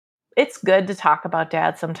it's good to talk about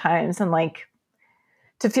dad sometimes and like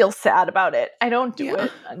to feel sad about it. I don't do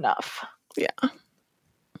it enough. Yeah.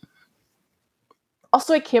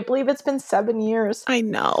 Also, I can't believe it's been 7 years. I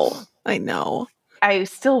know. I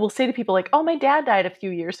still will say to people like, oh, my dad died a few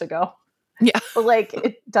years ago. Yeah. But like,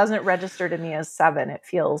 it doesn't register to me as 7. It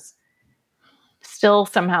feels still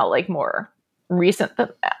somehow like more recent than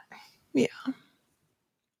that. Yeah.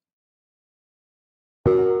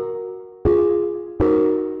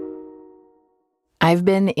 I've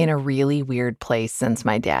been in a really weird place since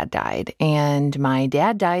my dad died, and my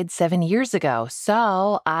dad died 7 years ago,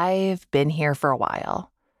 so I've been here for a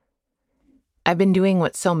while. I've been doing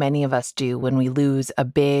what so many of us do when we lose a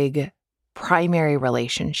big primary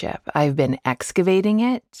relationship. I've been excavating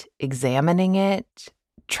it, examining it,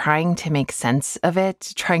 trying to make sense of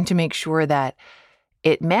it, trying to make sure that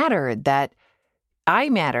it mattered, that I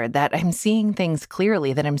mattered, that I'm seeing things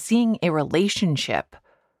clearly, that I'm seeing a relationship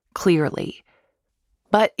clearly.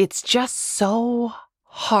 But it's just so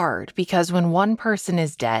hard because when one person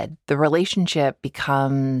is dead, the relationship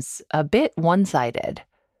becomes a bit one-sided.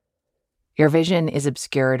 Your vision is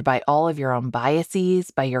obscured by all of your own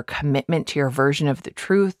biases, by your commitment to your version of the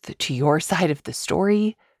truth, to your side of the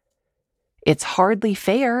story. It's hardly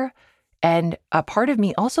fair, and a part of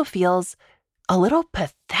me also feels a little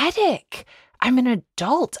pathetic. I'm an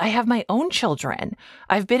adult. I have my own children.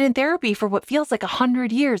 I've been in therapy for what feels like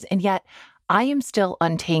 100 years, and yet I am still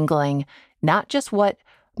untangling not just what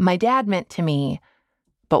my dad meant to me,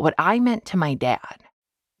 but what I meant to my dad.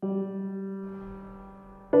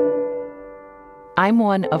 I'm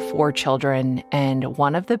one of 4 children, and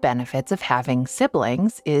one of the benefits of having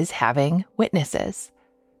siblings is having witnesses.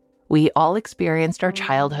 We all experienced our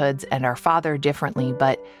childhoods and our father differently,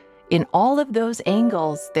 but in all of those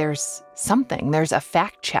angles, there's something. There's a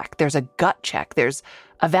fact check. There's a gut check. There's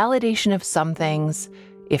a validation of some things,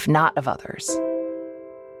 if not of others.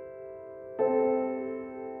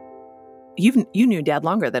 You knew Dad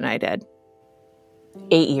longer than I did.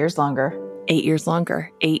 8 years longer. 8 years longer.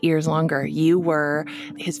 8 years longer. You were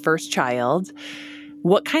his first child.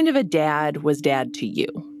 What kind of a dad was Dad to you?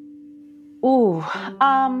 Ooh,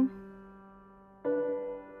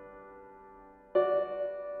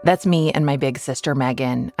 That's me and my big sister,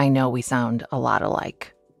 Megan. I know we sound a lot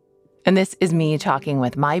alike. And this is me talking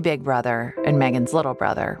with my big brother and Megan's little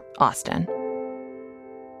brother, Austin.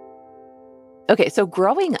 Okay, so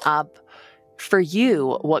growing up, for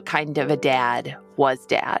you, what kind of a dad was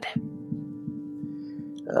Dad?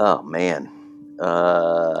 Oh, man.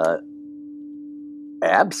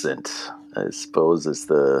 Absent, I suppose, is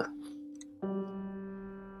the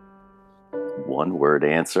one-word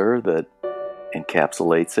answer that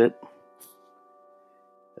encapsulates it.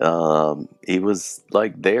 He was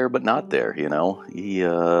like there but not there, you know. He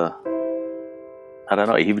I don't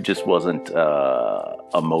know, he just wasn't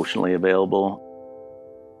emotionally available.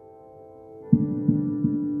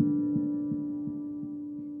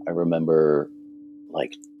 I remember,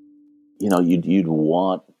 like, you know, you'd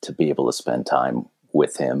want to be able to spend time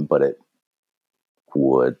with him, but it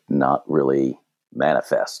would not really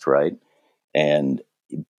manifest, right? And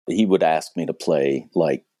he would ask me to play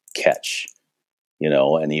like catch, you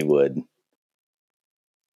know, and he would,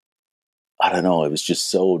 I don't know, it was just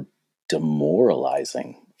so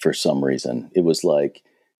demoralizing for some reason. It was like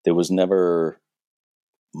there was never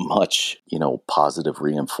much, you know, positive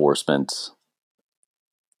reinforcement.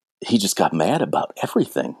 He just got mad about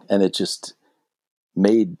everything, and it just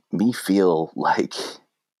made me feel like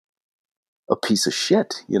a piece of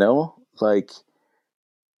shit, you know? Like,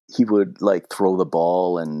 he would like throw the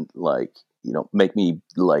ball and like, you know, make me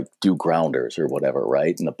like do grounders or whatever,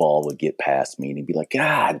 right? And the ball would get past me and he'd be like,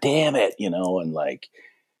 God damn it, you know, and like,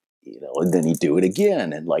 you know, and then he'd do it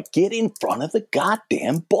again and like get in front of the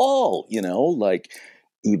goddamn ball, you know, like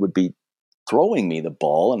he would be throwing me the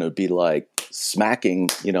ball and it would be like smacking,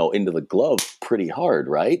 you know, into the glove pretty hard,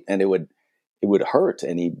 right? And it would hurt,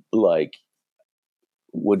 and he like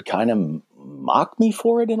would kind of mock me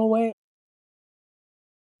for it in a way.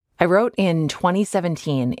 I wrote in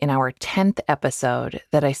 2017 in our 10th episode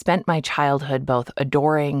that I spent my childhood both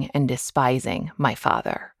adoring and despising my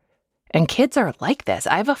father. And kids are like this.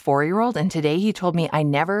 I have a 4-year-old, and today he told me I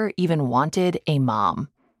never even wanted a mom.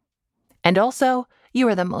 And also, you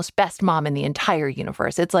are the most best mom in the entire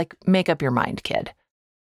universe. It's like, make up your mind, kid.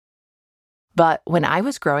 But when I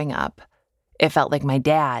was growing up, it felt like my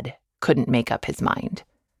dad couldn't make up his mind.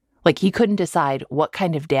 Like he couldn't decide what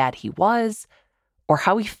kind of dad he was or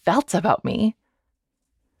how he felt about me.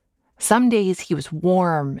 Some days he was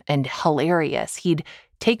warm and hilarious. He'd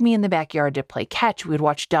take me in the backyard to play catch. We'd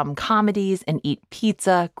watch dumb comedies and eat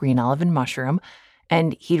pizza, green olive and mushroom.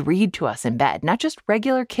 And he'd read to us in bed, not just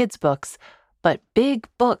regular kids' books, but big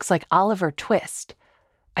books like Oliver Twist.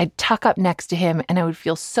 I'd tuck up next to him and I would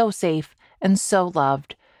feel so safe and so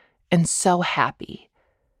loved and so happy.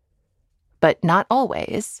 But not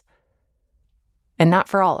always, and not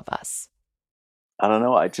for all of us. I don't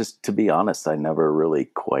know. To be honest, I never really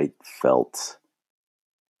quite felt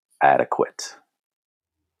adequate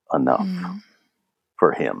enough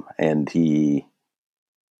for him. And I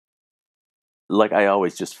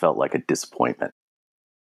always just felt like a disappointment.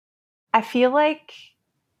 I feel like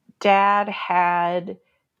Dad had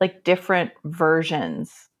like different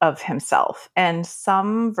versions of himself. And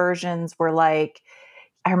some versions were like,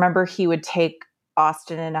 I remember he would take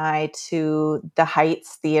Austin and I to the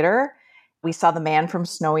Heights Theater. We saw The Man from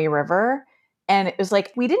Snowy River. And it was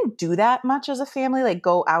like, we didn't do that much as a family, like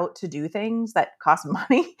go out to do things that cost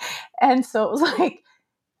money. And so it was like,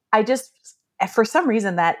 for some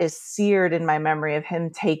reason, that is seared in my memory of him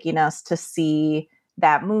taking us to see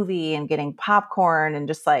that movie and getting popcorn and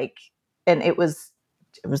just like, and it was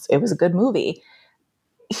a good movie.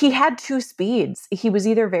 He had two speeds. He was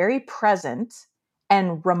either very present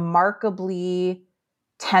and remarkably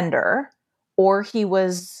tender, or he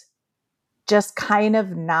was just kind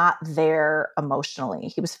of not there emotionally.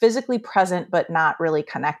 He was physically present, but not really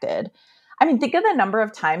connected. I mean, think of the number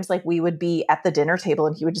of times like we would be at the dinner table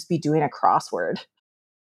and he would just be doing a crossword.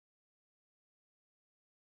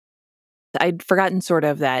 I'd forgotten sort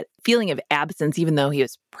of that feeling of absence, even though he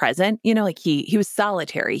was present, like he was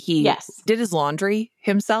solitary. He Yes. did his laundry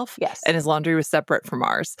himself. Yes. And his laundry was separate from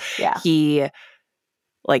ours. Yeah. He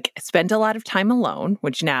spent a lot of time alone,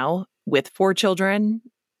 which now with 4 children,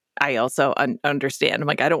 I also understand. I'm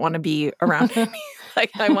like, I don't want to be around him.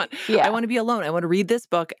 I want to be alone. I want to read this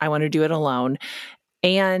book. I want to do it alone.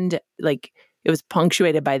 And it was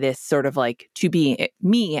punctuated by this sort of to be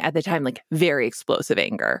me at the time, very explosive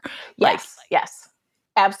anger. Yes. Yes.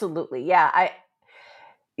 Absolutely. Yeah.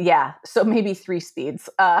 So maybe 3 speeds.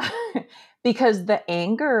 Because the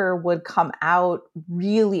anger would come out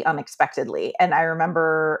really unexpectedly. And I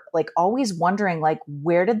remember always wondering,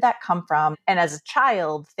 where did that come from? And as a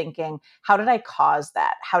child thinking, how did I cause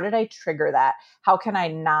that? How did I trigger that? How can I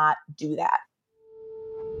not do that?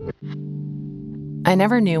 I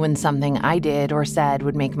never knew when something I did or said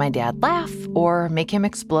would make my dad laugh or make him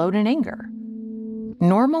explode in anger.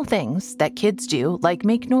 Normal things that kids do, like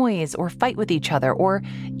make noise or fight with each other or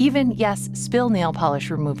even, yes, spill nail polish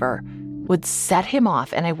remover, would set him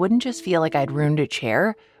off, and I wouldn't just feel like I'd ruined a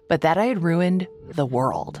chair, but that I had ruined the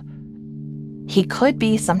world. He could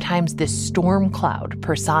be sometimes this storm cloud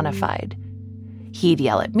personified. He'd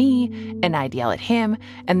yell at me, and I'd yell at him,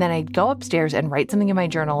 and then I'd go upstairs and write something in my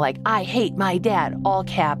journal like, I hate my dad, all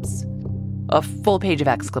caps, a full page of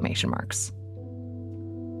exclamation marks.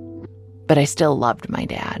 But I still loved my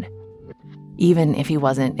dad, even if he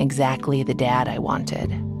wasn't exactly the dad I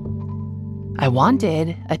wanted. I wanted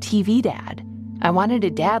a TV dad. I wanted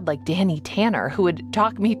a dad like Danny Tanner, who would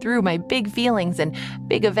talk me through my big feelings and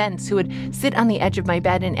big events, who would sit on the edge of my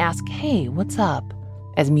bed and ask, hey, what's up?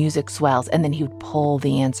 As music swells, and then he would pull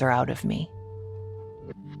the answer out of me.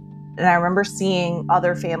 And I remember seeing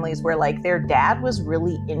other families where their dad was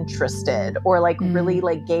really interested or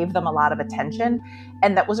really gave them a lot of attention.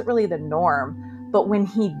 And that wasn't really the norm. But when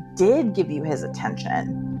he did give you his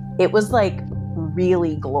attention, it was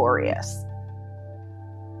really glorious.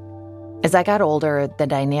 As I got older, the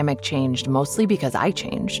dynamic changed mostly because I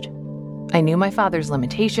changed. I knew my father's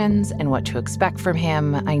limitations and what to expect from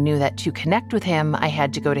him. I knew that to connect with him, I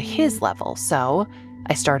had to go to his level. So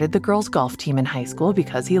I started the girls' golf team in high school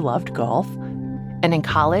because he loved golf. And in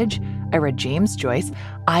college, I read James Joyce.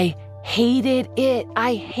 I hated it.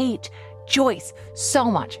 I hate Joyce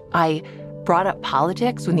so much. I brought up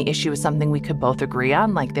politics when the issue was something we could both agree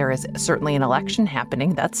on, like there is certainly an election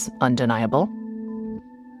happening. That's undeniable.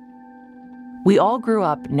 We all grew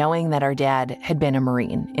up knowing that our dad had been a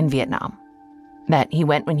Marine in Vietnam, that he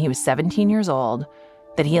went when he was 17 years old,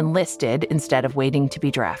 that he enlisted instead of waiting to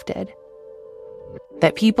be drafted,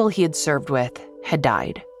 that people he had served with had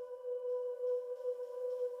died.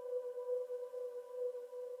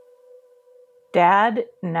 Dad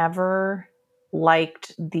never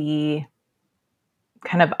liked the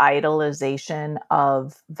kind of idolization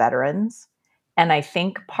of veterans. And I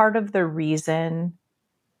think part of the reason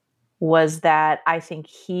was that I think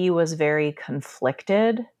he was very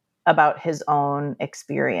conflicted about his own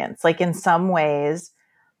experience. In some ways,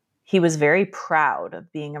 he was very proud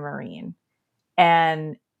of being a Marine.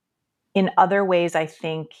 And in other ways, I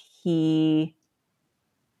think he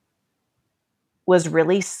was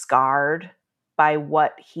really scarred by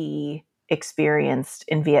what he experienced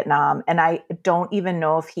in Vietnam. And I don't even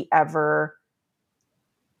know if he ever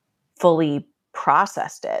fully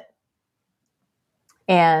processed it.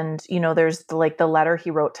 And, there's the letter he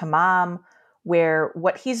wrote to mom, where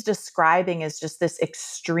what he's describing is just this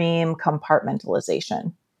extreme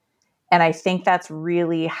compartmentalization. And I think that's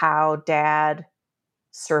really how Dad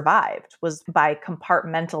survived, was by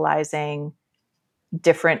compartmentalizing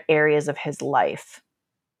different areas of his life.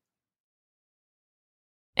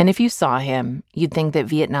 And if you saw him, you'd think that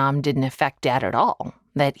Vietnam didn't affect Dad at all,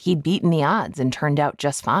 that he'd beaten the odds and turned out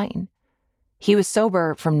just fine. He was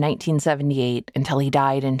sober from 1978 until he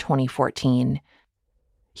died in 2014.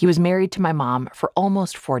 He was married to my mom for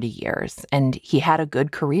almost 40 years, and he had a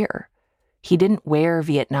good career. He didn't wear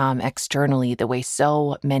Vietnam externally the way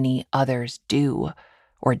so many others do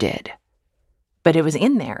or did. But it was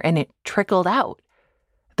in there, and it trickled out,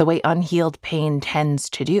 the way unhealed pain tends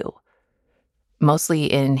to do, mostly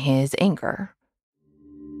in his anger.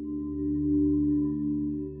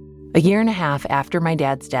 A year and a half after my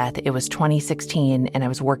dad's death, it was 2016, and I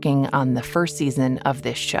was working on the first season of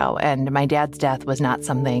this show, and my dad's death was not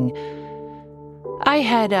something I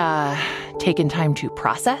had taken time to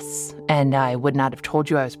process, and I would not have told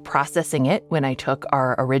you I was processing it when I took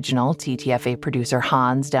our original TTFA producer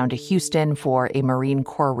Hans down to Houston for a Marine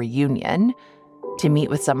Corps reunion to meet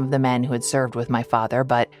with some of the men who had served with my father.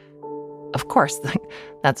 But of course,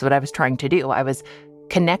 that's what I was trying to do. I was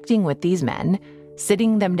connecting with these men,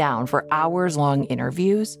 sitting them down for hours-long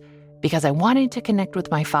interviews because I wanted to connect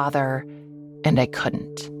with my father, and I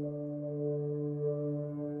couldn't.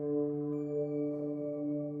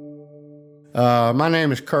 My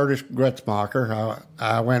name is Curtis Gritzmacher.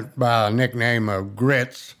 I went by a nickname of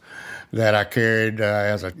Grits that I carried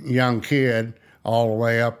as a young kid all the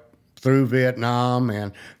way up through Vietnam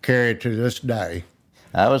and carried to this day.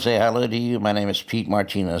 I would say hello to you. My name is Pete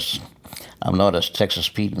Martinez. I'm known as Texas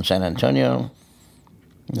Pete in San Antonio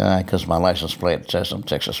because my license plate says I'm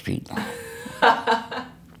Texas Pete. I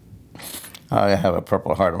have a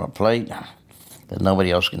Purple Heart on my plate that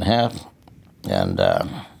nobody else can have. And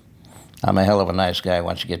I'm a hell of a nice guy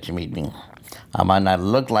once you get to meet me. I might not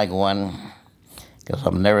look like one because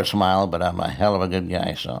I've never smiled, but I'm a hell of a good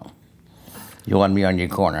guy, so you want me on your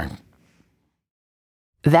corner.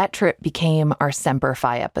 That trip became our Semper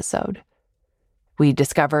Fi episode. We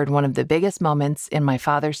discovered one of the biggest moments in my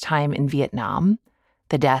father's time in Vietnam,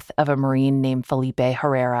 the death of a Marine named Felipe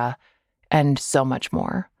Herrera, and so much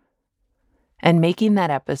more. And making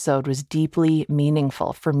that episode was deeply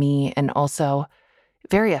meaningful for me and also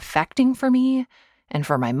very affecting for me and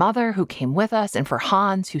for my mother who came with us and for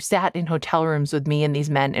Hans who sat in hotel rooms with me and these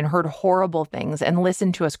men and heard horrible things and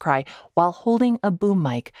listened to us cry while holding a boom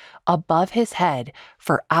mic above his head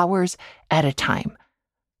for hours at a time.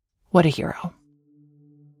 What a hero.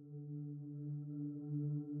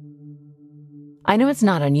 I know it's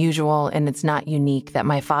not unusual and it's not unique that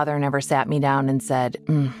my father never sat me down and said,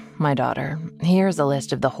 my daughter, here's a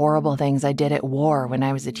list of the horrible things I did at war when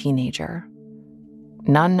I was a teenager.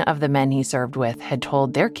 None of the men he served with had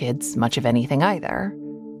told their kids much of anything either.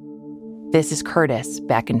 This is Curtis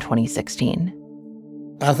back in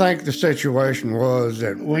 2016. I think the situation was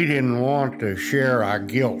that we didn't want to share our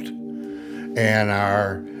guilt and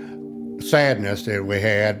our sadness that we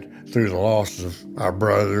had through the loss of our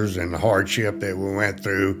brothers and the hardship that we went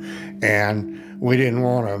through. And we didn't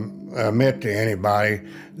want to admit to anybody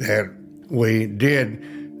that we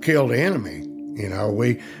did kill the enemy. You know,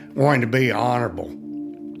 we wanted to be honorable.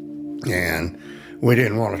 And we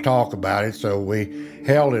didn't want to talk about it, so we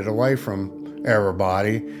held it away from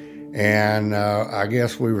everybody. And I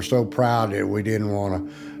guess we were so proud that we didn't want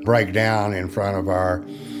to break down in front of our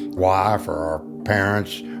wife or our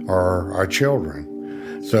parents or our children.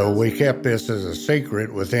 So we kept this as a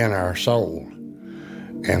secret within our soul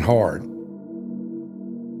and heart.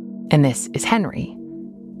 And this is Henry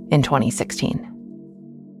in 2016.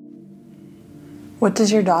 What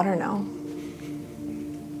does your daughter know?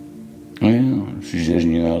 Well, she just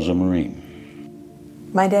knew I was a Marine.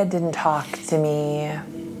 My dad didn't talk to me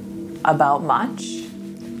about much.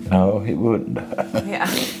 No, he wouldn't. Yeah.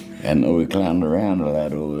 I know we climbed around a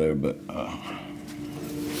lot over there, but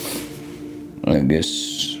I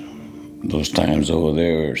guess those times over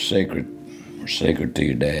there are sacred to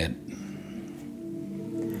your dad.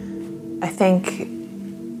 I think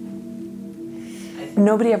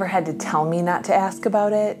nobody ever had to tell me not to ask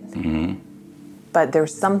about it. Mm-hmm. But there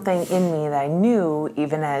was something in me that I knew,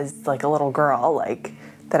 even as like a little girl, like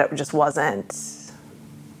that it just wasn't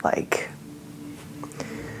like.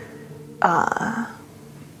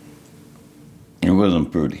 It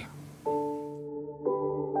wasn't pretty.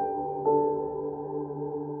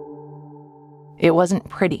 It wasn't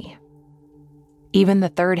pretty. Even the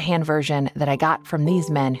third-hand version that I got from these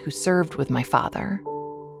men who served with my father.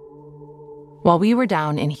 While we were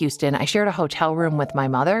down in Houston, I shared a hotel room with my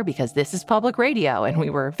mother because this is public radio, and we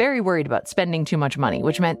were very worried about spending too much money,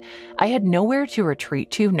 which meant I had nowhere to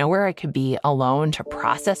retreat to, nowhere I could be alone to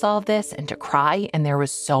process all of this and to cry, and there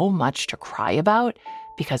was so much to cry about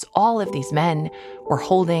because all of these men were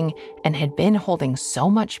holding and had been holding so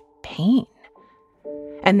much pain.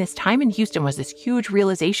 And this time in Houston was this huge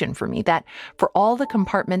realization for me that for all the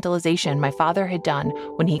compartmentalization my father had done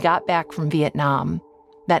when he got back from Vietnam,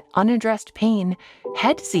 that unaddressed pain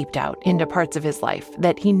had seeped out into parts of his life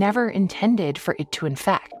that he never intended for it to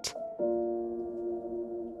infect.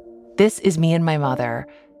 This is me and my mother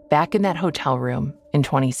back in that hotel room in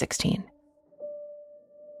 2016.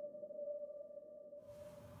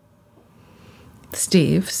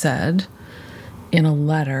 Steve said in a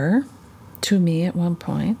letter to me at one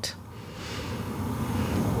point,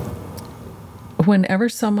 whenever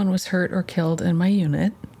someone was hurt or killed in my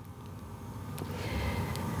unit,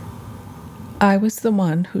 I was the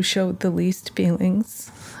one who showed the least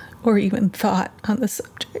feelings or even thought on the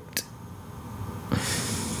subject.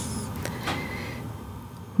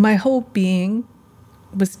 My whole being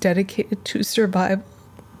was dedicated to survival.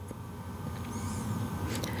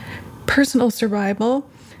 Personal survival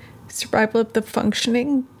of the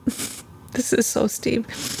functioning, this is so Steve,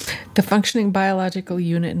 the functioning biological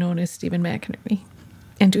unit known as Stephen McInerney,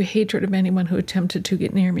 and to hatred of anyone who attempted to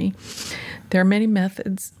get near me. There are many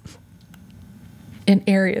methods and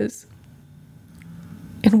areas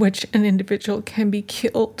in which an individual can be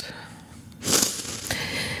killed.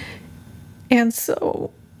 And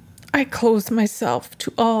so I closed myself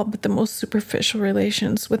to all but the most superficial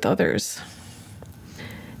relations with others.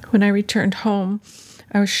 When I returned home,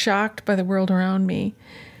 I was shocked by the world around me.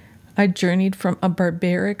 I journeyed from a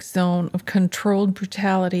barbaric zone of controlled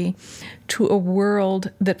brutality to a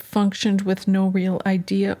world that functioned with no real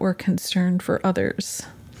idea or concern for others.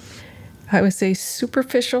 I was a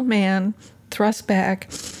superficial man thrust back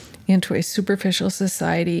into a superficial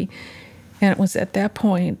society, and it was at that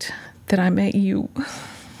point that I met you.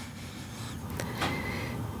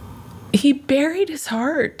 He buried his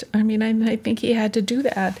heart. I mean, I think he had to do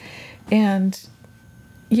that. And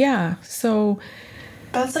yeah, so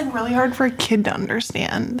that's like really hard for a kid to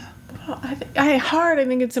understand. I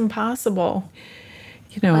think it's impossible.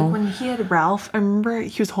 You know, like when he had Ralph, I remember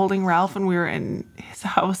he was holding Ralph and we were in his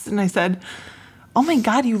house, and I said, "Oh my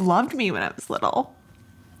God, you loved me when I was little."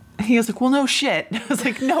 And he was like, "Well, no shit." I was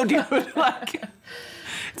like, "No, dude." Like,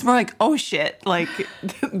 it's more like, "Oh shit." Like,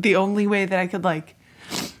 the only way that I could like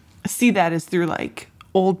see that is through like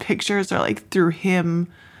old pictures or like through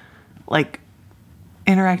him like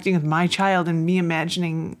interacting with my child and me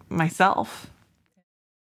imagining myself.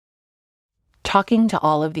 Talking to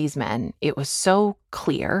all of these men, it was so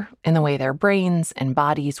clear in the way their brains and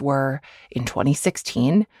bodies were in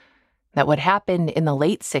 2016 that what happened in the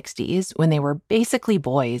late 60s when they were basically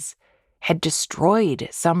boys had destroyed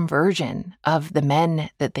some version of the men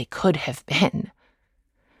that they could have been.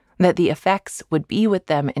 That the effects would be with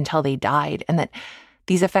them until they died, and that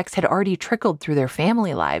these effects had already trickled through their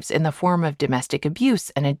family lives in the form of domestic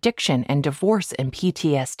abuse and addiction and divorce and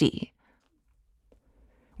PTSD.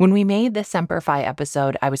 When we made the Semper Fi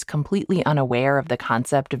episode, I was completely unaware of the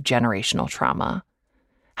concept of generational trauma,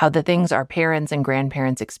 how the things our parents and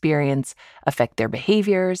grandparents experience affect their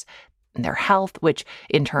behaviors and their health, which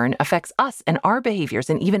in turn affects us and our behaviors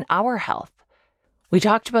and even our health. We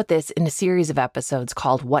talked about this in a series of episodes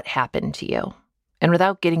called What Happened to You? And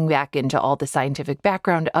without getting back into all the scientific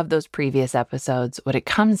background of those previous episodes, what it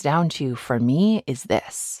comes down to for me is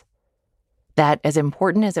this. That as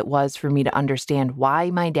important as it was for me to understand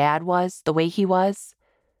why my dad was the way he was,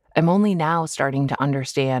 I'm only now starting to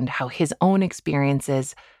understand how his own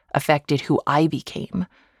experiences affected who I became,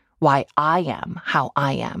 why I am how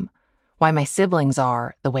I am, why my siblings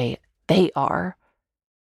are the way they are.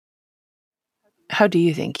 How do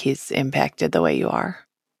you think he's impacted the way you are?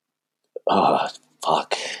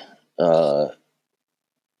 Fuck. I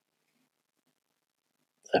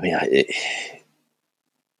mean,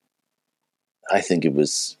 I think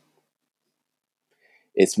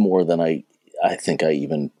it's more than I think I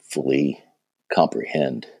even fully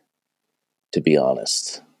comprehend, to be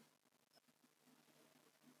honest.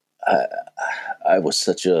 I was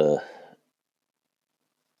such a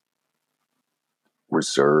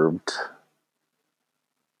reserved,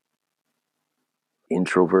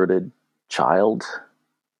 introverted child.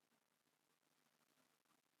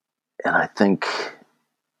 And I think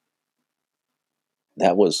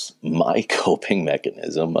that was my coping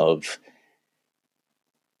mechanism of,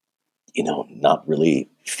 not really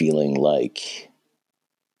feeling like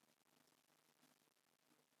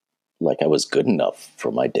I was good enough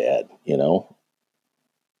for my dad,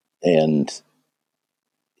 And,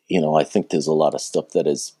 I think there's a lot of stuff that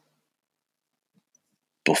is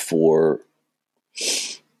before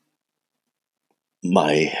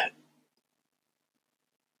my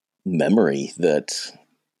memory that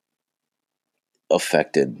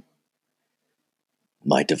affected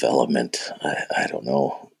my development. I don't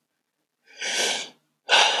know.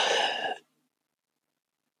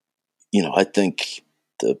 I think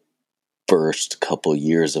the first couple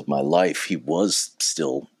years of my life, he was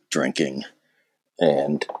still drinking.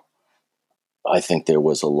 And I think there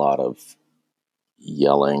was a lot of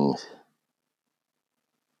yelling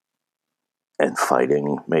and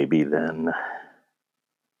fighting maybe then.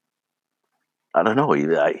 I don't know.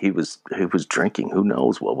 He was drinking. Who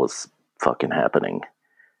knows what was fucking happening?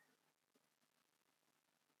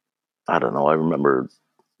 I don't know. I remember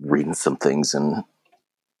reading some things in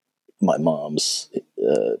my mom's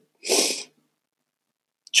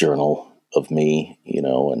journal of me,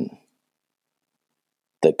 and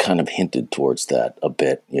that kind of hinted towards that a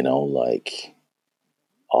bit, like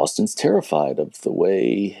Austin's terrified of the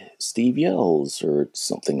way Steve yells or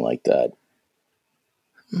something like that.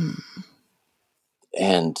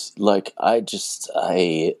 And like, I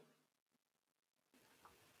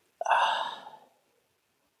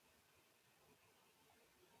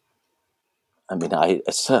mean,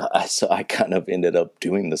 I kind of ended up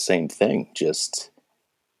doing the same thing, just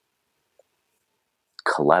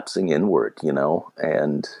collapsing inward,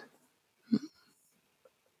 and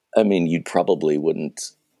I mean, you probably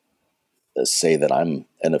wouldn't say that I'm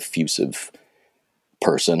an effusive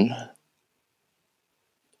person,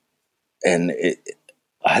 and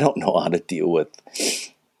I don't know how to deal with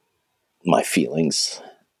my feelings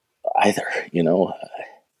either,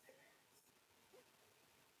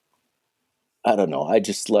 I don't know. I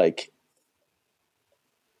just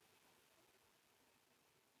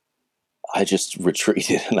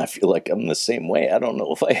retreated, and I feel like I'm the same way. I don't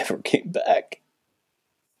know if I ever came back.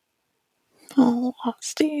 Oh,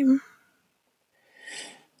 Steve.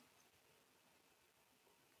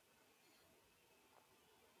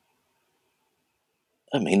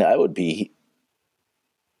 I mean, I would be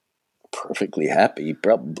perfectly happy,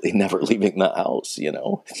 probably never leaving the house,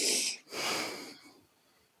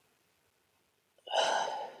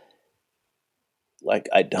 Like,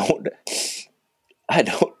 I don't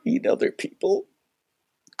need other people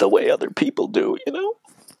the way other people do,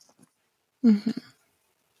 Mm-hmm.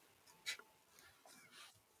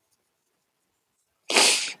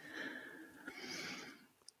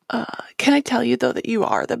 Can I tell you, though, that you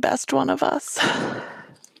are the best one of us?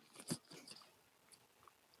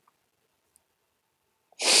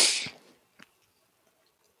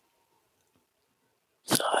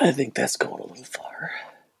 I think that's going a little far.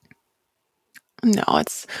 No,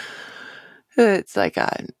 it's like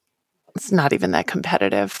it's not even that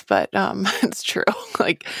competitive, but it's true.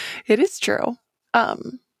 Like, it is true.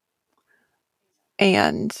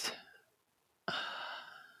 And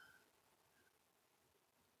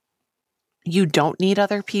you don't need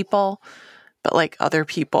other people, but like other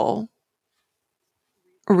people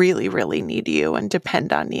really, really need you and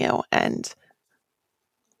depend on you. And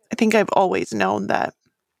I think I've always known that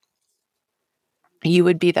you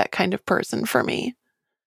would be that kind of person for me.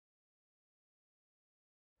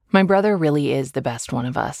 My brother really is the best one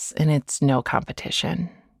of us, and it's no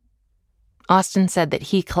competition. Austin said that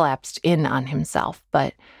he collapsed in on himself,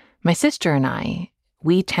 but my sister and I,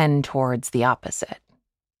 we tend towards the opposite.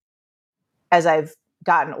 As I've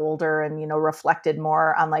gotten older and, reflected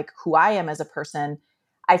more on like who I am as a person,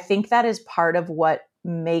 I think that is part of what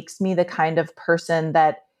makes me the kind of person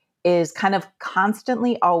that is kind of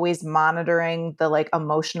constantly always monitoring the like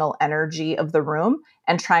emotional energy of the room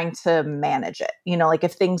and trying to manage it. Like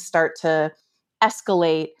if things start to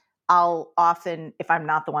escalate, I'll often, if I'm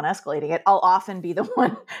not the one escalating it, I'll often be the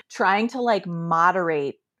one trying to like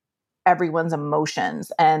moderate everyone's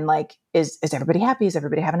emotions and like, is everybody happy? Is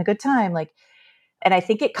everybody having a good time? Like, and I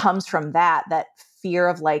think it comes from that fear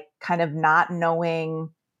of like kind of not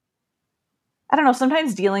knowing. I don't know,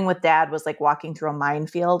 sometimes dealing with dad was like walking through a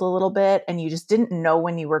minefield a little bit, and you just didn't know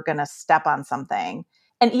when you were going to step on something.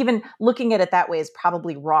 And even looking at it that way is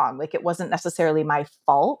probably wrong. Like it wasn't necessarily my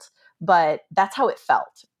fault, but that's how it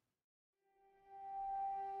felt.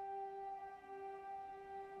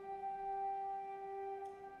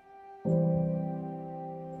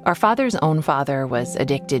 Our father's own father was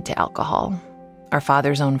addicted to alcohol. Our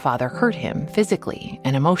father's own father hurt him physically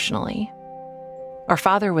and emotionally. Our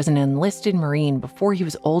father was an enlisted Marine before he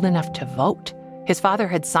was old enough to vote. His father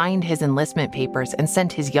had signed his enlistment papers and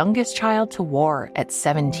sent his youngest child to war at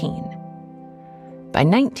 17. By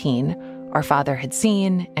 19, our father had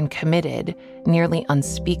seen and committed nearly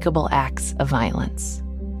unspeakable acts of violence.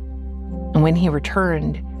 And when he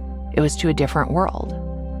returned, it was to a different world.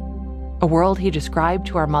 A world he described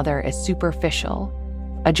to our mother as superficial,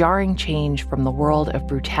 a jarring change from the world of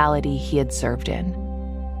brutality he had served in.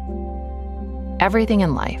 Everything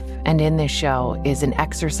in life and in this show is an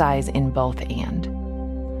exercise in both and.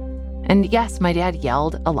 And yes, my dad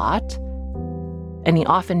yelled a lot, and he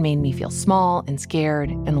often made me feel small and scared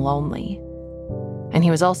and lonely. And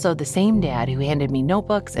he was also the same dad who handed me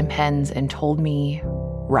notebooks and pens and told me,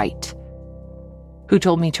 write. Who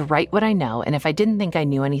told me to write what I know, and if I didn't think I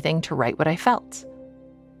knew anything, to write what I felt.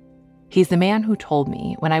 He's the man who told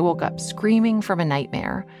me when I woke up screaming from a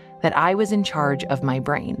nightmare that I was in charge of my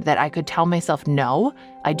brain, that I could tell myself, no,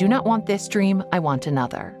 I do not want this dream, I want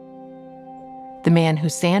another. The man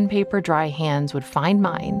whose sandpaper dry hands would find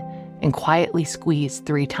mine and quietly squeeze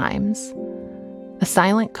 3 times. A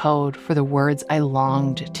silent code for the words I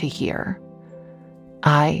longed to hear.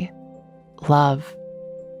 I love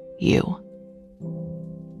you.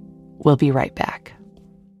 We'll be right back.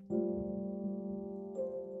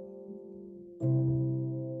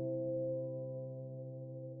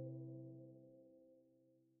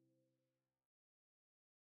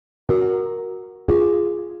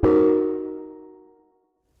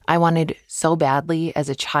 I wanted so badly as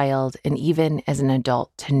a child and even as an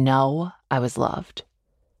adult to know I was loved,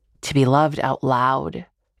 to be loved out loud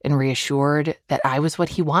and reassured that I was what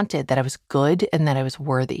he wanted, that I was good and that I was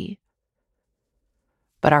worthy.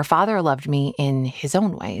 But our father loved me in his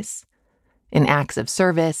own ways, in acts of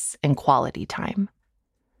service and quality time.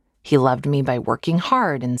 He loved me by working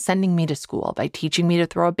hard and sending me to school, by teaching me to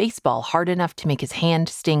throw a baseball hard enough to make his hand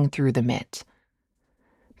sting through the mitt.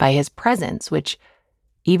 By his presence, which,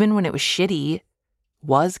 even when it was shitty,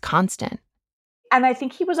 was constant. And I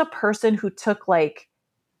think he was a person who took like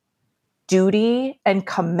duty and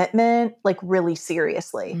commitment like really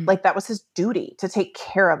seriously. Like that was his duty, to take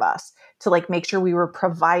care of us, to like make sure we were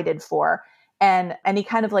provided for. And any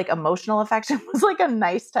kind of like emotional affection was like a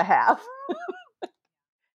nice to have.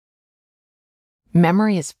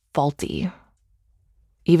 Memory is faulty.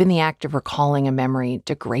 Even the act of recalling a memory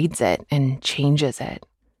degrades it and changes it.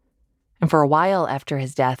 And for a while after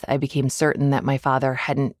his death, I became certain that my father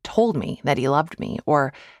hadn't told me that he loved me,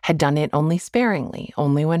 or had done it only sparingly,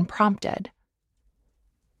 only when prompted.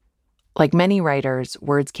 Like many writers,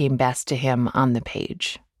 words came best to him on the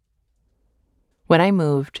page. When I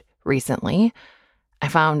moved recently, I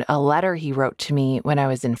found a letter he wrote to me when I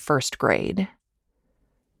was in 1st grade.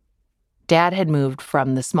 Dad had moved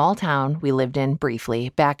from the small town we lived in briefly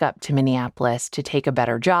back up to Minneapolis to take a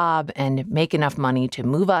better job and make enough money to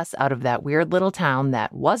move us out of that weird little town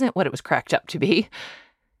that wasn't what it was cracked up to be.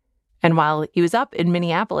 And while he was up in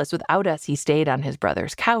Minneapolis without us, he stayed on his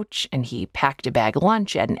brother's couch and he packed a bag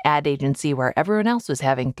lunch at an ad agency where everyone else was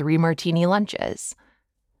having 3 martini lunches.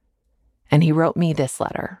 And he wrote me this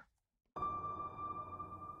letter.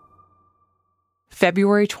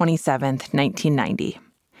 February 27th, 1990.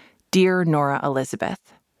 Dear Nora Elizabeth.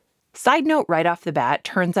 Side note right off the bat,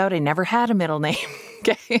 turns out I never had a middle name.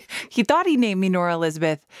 Okay. He thought he named me Nora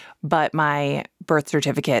Elizabeth, but my birth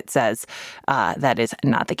certificate says that is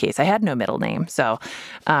not the case. I had no middle name. So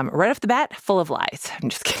right off the bat, full of lies. I'm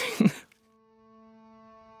just kidding.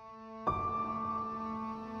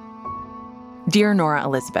 Dear Nora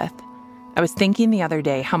Elizabeth, I was thinking the other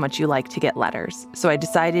day how much you like to get letters, so I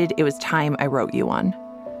decided it was time I wrote you one.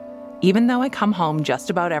 Even though I come home just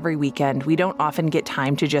about every weekend, we don't often get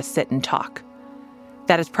time to just sit and talk.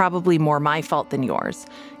 That is probably more my fault than yours.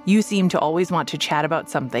 You seem to always want to chat about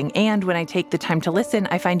something, and when I take the time to listen,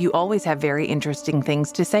 I find you always have very interesting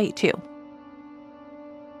things to say, too.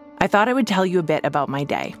 I thought I would tell you a bit about my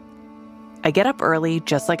day. I get up early,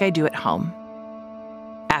 just like I do at home.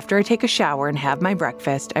 After I take a shower and have my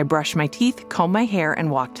breakfast, I brush my teeth, comb my hair, and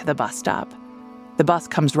walk to the bus stop. The bus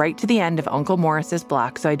comes right to the end of Uncle Morris's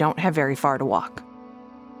block, so I don't have very far to walk.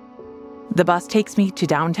 The bus takes me to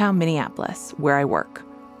downtown Minneapolis, where I work.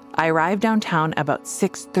 I arrive downtown about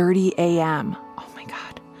 6:30 a.m. Oh my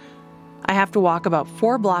God. I have to walk about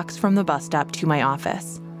 4 blocks from the bus stop to my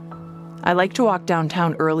office. I like to walk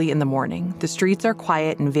downtown early in the morning. The streets are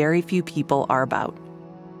quiet and very few people are about.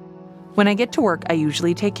 When I get to work, I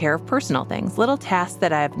usually take care of personal things, little tasks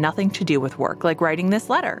that I have nothing to do with work, like writing this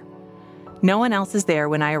letter. No one else is there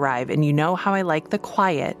when I arrive, and you know how I like the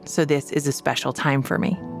quiet, so this is a special time for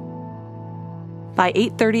me. By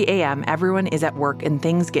 8:30 a.m., everyone is at work and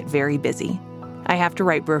things get very busy. I have to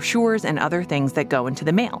write brochures and other things that go into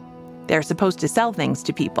the mail. They're supposed to sell things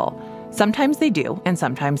to people. Sometimes they do, and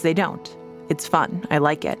sometimes they don't. It's fun. I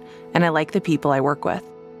like it. And I like the people I work with.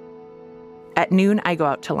 At noon, I go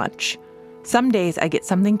out to lunch. Some days I get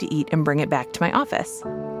something to eat and bring it back to my office.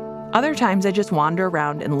 Other times I just wander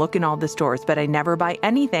around and look in all the stores, but I never buy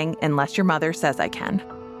anything unless your mother says I can.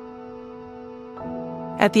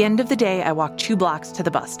 At the end of the day, I walk 2 blocks to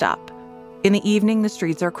the bus stop. In the evening, the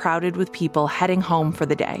streets are crowded with people heading home for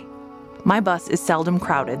the day. My bus is seldom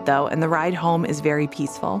crowded, though, and the ride home is very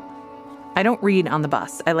peaceful. I don't read on the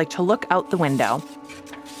bus. I like to look out the window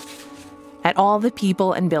at all the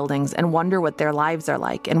people and buildings and wonder what their lives are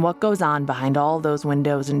like and what goes on behind all those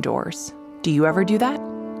windows and doors. Do you ever do that?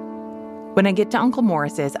 When I get to Uncle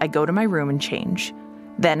Morris's, I go to my room and change.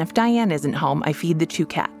 Then, if Diane isn't home, I feed the 2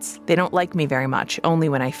 cats. They don't like me very much, only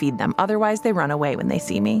when I feed them. Otherwise, they run away when they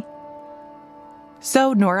see me.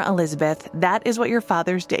 So, Nora Elizabeth, that is what your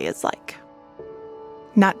Father's Day is like.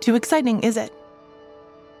 Not too exciting, is it?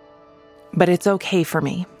 But it's okay for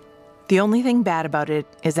me. The only thing bad about it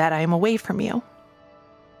is that I am away from you.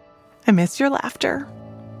 I miss your laughter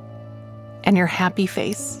and your happy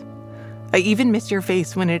face. I even miss your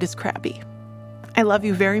face when it is crabby. I love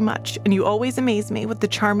you very much, and you always amaze me with the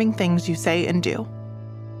charming things you say and do.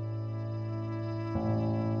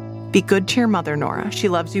 Be good to your mother, Nora. She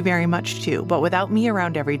loves you very much too, but without me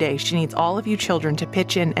around every day, she needs all of you children to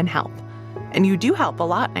pitch in and help. And you do help a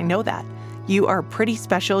lot, I know that. You are a pretty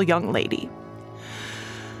special young lady.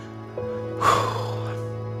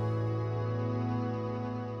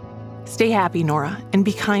 Stay happy, Nora, and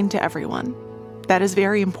be kind to everyone. That is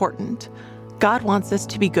very important. God wants us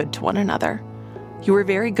to be good to one another. You were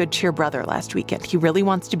very good to your brother last weekend. He really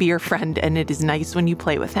wants to be your friend, and it is nice when you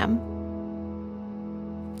play with him.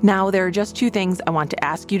 Now, there are just 2 things I want to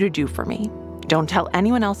ask you to do for me. Don't tell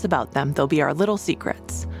anyone else about them. They'll be our little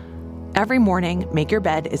secrets. Every morning, make your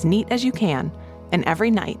bed as neat as you can, and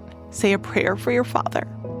every night, say a prayer for your father.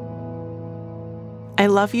 I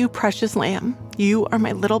love you, precious lamb. You are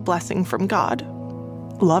my little blessing from God.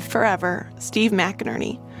 Love forever, Steve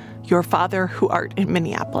McInerney, your father who art in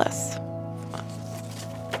Minneapolis.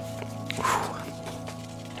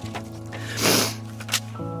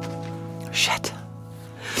 Shit.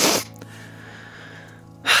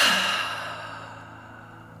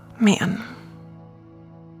 Man.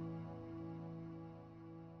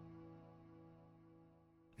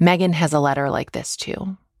 Megan has a letter like this,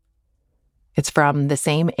 too. It's from the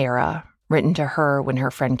same era, written to her when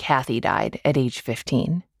her friend Kathy died at age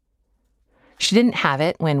 15. She didn't have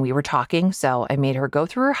it when we were talking, so I made her go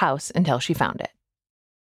through her house until she found it.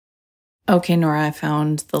 Okay, Nora, I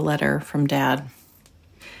found the letter from Dad.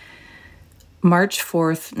 March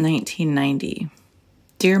 4th, 1990.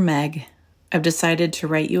 Dear Meg, I've decided to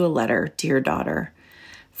write you a letter, dear daughter.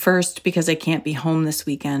 First, because I can't be home this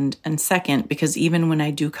weekend, and second, because even when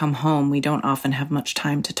I do come home, we don't often have much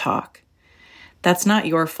time to talk. That's not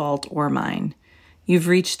your fault or mine. You've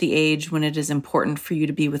reached the age when it is important for you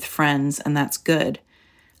to be with friends, and that's good.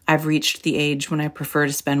 I've reached the age when I prefer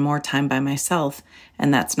to spend more time by myself,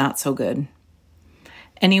 and that's not so good.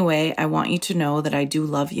 Anyway, I want you to know that I do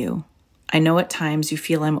love you. I know at times you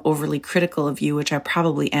feel I'm overly critical of you, which I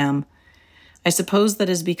probably am. I suppose that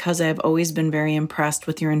is because I have always been very impressed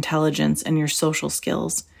with your intelligence and your social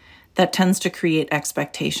skills. That tends to create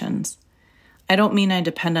expectations. I don't mean I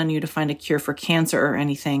depend on you to find a cure for cancer or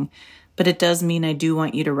anything, but it does mean I do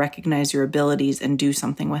want you to recognize your abilities and do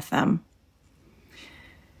something with them.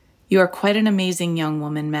 You are quite an amazing young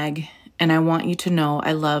woman, Meg, and I want you to know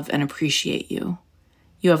I love and appreciate you.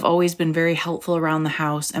 You have always been very helpful around the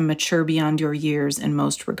house and mature beyond your years in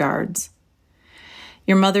most regards.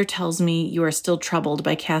 Your mother tells me you are still troubled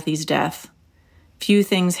by Kathy's death. Few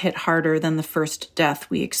things hit harder than the first death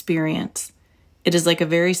we experience. It is like a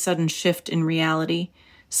very sudden shift in reality.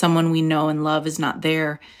 Someone we know and love is not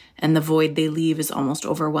there, and the void they leave is almost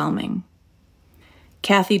overwhelming.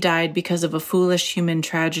 Kathy died because of a foolish human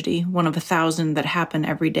tragedy, one of 1,000 that happen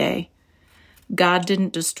every day. God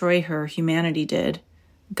didn't destroy her, humanity did.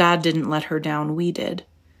 God didn't let her down, we did.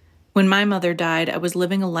 When my mother died, I was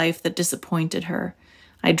living a life that disappointed her.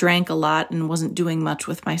 I drank a lot and wasn't doing much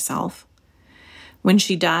with myself. When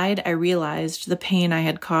she died, I realized the pain I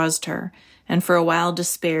had caused her, and for a while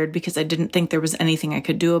despaired because I didn't think there was anything I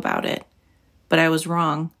could do about it. But I was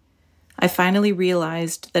wrong. I finally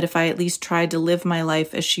realized that if I at least tried to live my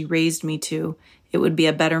life as she raised me to, it would be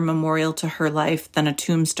a better memorial to her life than a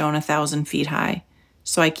tombstone 1,000 feet high.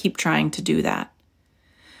 So I keep trying to do that.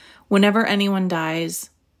 Whenever anyone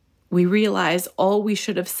dies, we realize all we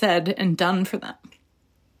should have said and done for them.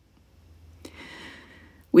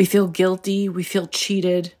 We feel guilty, we feel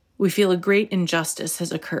cheated, we feel a great injustice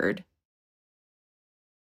has occurred.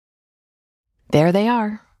 There they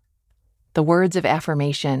are, the words of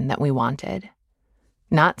affirmation that we wanted.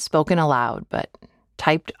 Not spoken aloud, but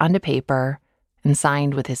typed onto paper and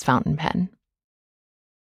signed with his fountain pen.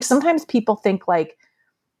 Sometimes people think like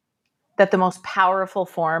that the most powerful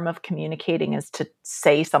form of communicating is to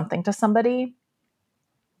say something to somebody.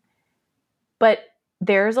 But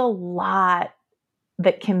there's a lot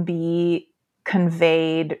that can be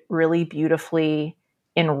conveyed really beautifully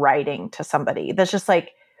in writing to somebody. That's just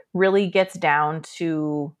like really gets down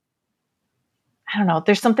to, I don't know,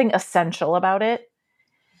 there's something essential about it.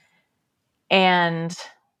 And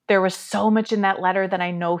there was so much in that letter that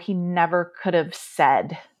I know he never could have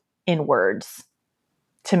said in words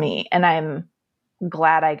to me. And I'm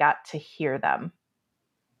glad I got to hear them.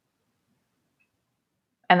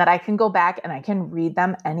 And that I can go back and I can read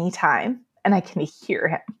them anytime and I can hear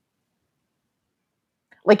him.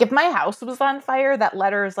 Like if my house was on fire, that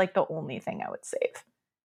letter is like the only thing I would save.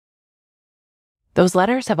 Those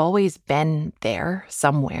letters have always been there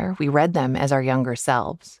somewhere. We read them as our younger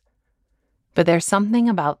selves. But there's something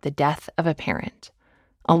about the death of a parent,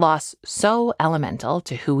 a loss so elemental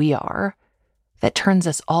to who we are, that turns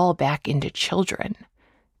us all back into children,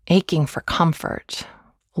 aching for comfort,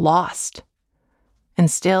 lost.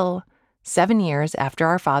 And still, 7 years after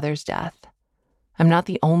our father's death, I'm not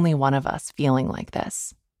the only one of us feeling like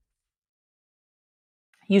this.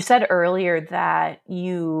 You said earlier that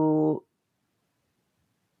you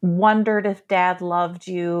wondered if Dad loved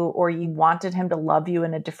you or you wanted him to love you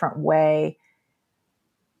in a different way.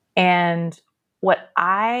 And what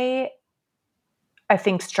I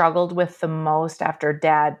think struggled with the most after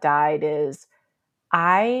Dad died is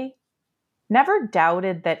I never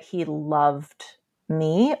doubted that he loved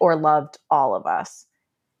me or loved all of us,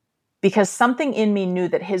 because something in me knew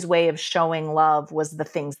that his way of showing love was the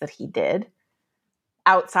things that he did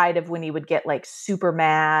outside of when he would get like super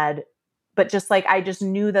mad. But just like, I just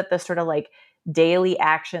knew that the sort of like daily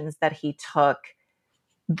actions that he took,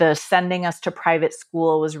 the sending us to private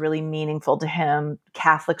school was really meaningful to him,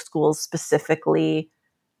 Catholic schools specifically.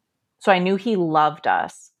 So I knew he loved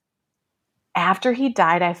us. After he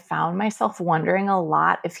died, I found myself wondering a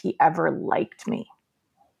lot if he ever liked me.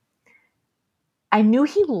 I knew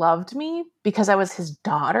he loved me because I was his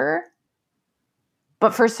daughter.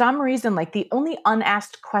 But for some reason, like the only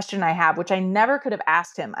unasked question I have, which I never could have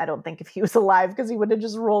asked him, I don't think if he was alive, because he would have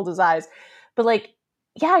just rolled his eyes. But like,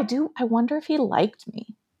 yeah, I do. I wonder if he liked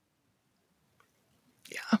me.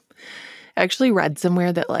 Yeah. I actually read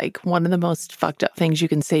somewhere that like one of the most fucked up things you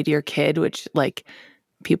can say to your kid, which like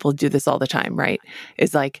people do this all the time, right?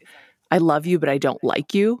 Is like, I love you, but I don't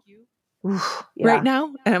like you right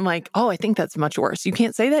now. And I'm like, oh, I think that's much worse. You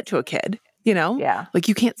can't say that to a kid, you know? Yeah. Like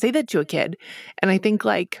you can't say that to a kid. And I think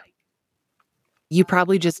like you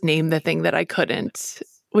probably just named the thing that I couldn't,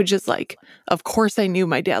 which is like, of course I knew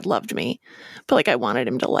my dad loved me, but like I wanted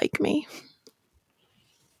him to like me.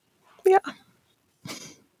 Yeah.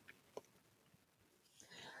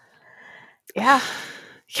 Yeah.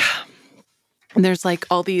 Yeah. And there's like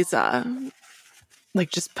all these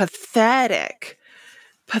like just pathetic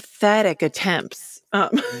attempts.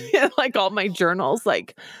 Like all my journals,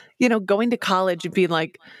 like, you know, going to college and being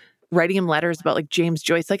like writing him letters about like James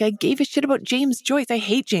Joyce. Like I gave a shit about James Joyce. I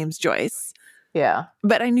hate James Joyce. Yeah.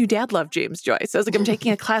 But I knew Dad loved James Joyce. I was like, I'm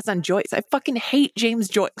taking a class on Joyce. I fucking hate James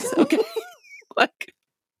Joyce. Okay. Like.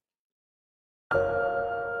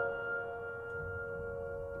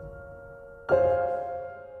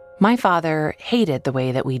 My father hated the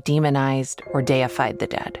way that we demonized or deified the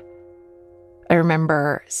dead. I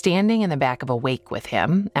remember standing in the back of a wake with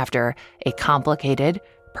him after a complicated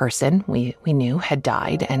person we knew had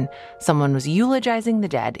died, and someone was eulogizing the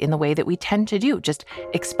dead in the way that we tend to do, just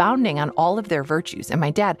expounding on all of their virtues. And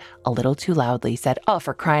my dad, a little too loudly, said, "Oh,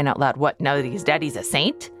 for crying out loud, what, now that he's dead, he's a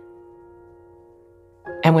saint?"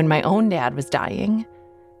 And when my own dad was dying,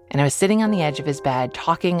 and I was sitting on the edge of his bed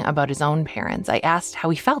talking about his own parents, I asked how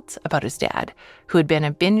he felt about his dad, who had been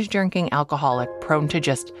a binge-drinking alcoholic prone to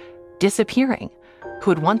just disappearing,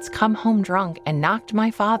 who had once come home drunk and knocked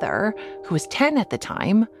my father, who was 10 at the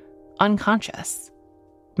time, unconscious.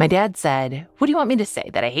 My dad said, "What do you want me to say,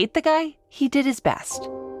 that I hate the guy? He did his best."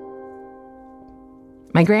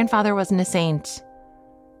 My grandfather wasn't a saint,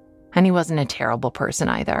 and he wasn't a terrible person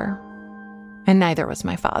either, and neither was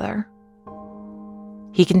my father.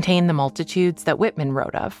 He contained the multitudes that Whitman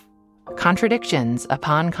wrote of, contradictions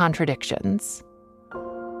upon contradictions.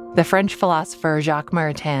 The French philosopher Jacques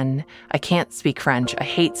Maritain, I can't speak French, I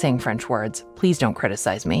hate saying French words, please don't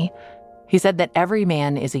criticize me. He said that every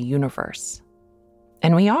man is a universe.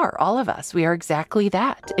 And we are, all of us, we are exactly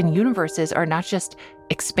that. And universes are not just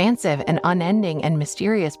expansive and unending and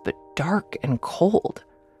mysterious, but dark and cold.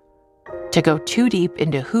 To go too deep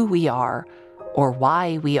into who we are or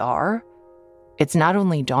why we are, it's not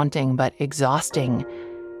only daunting, but exhausting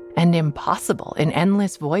and impossible, an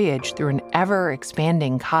endless voyage through an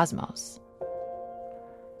ever-expanding cosmos.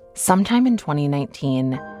 Sometime in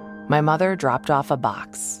 2019, my mother dropped off a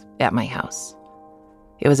box at my house.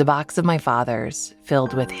 It was a box of my father's,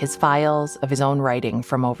 filled with his files of his own writing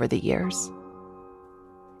from over the years.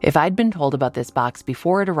 If I'd been told about this box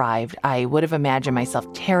before it arrived, I would have imagined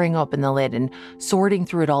myself tearing open the lid and sorting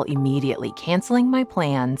through it all immediately, canceling my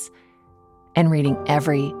plans and reading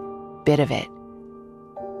every bit of it.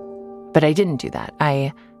 But I didn't do that.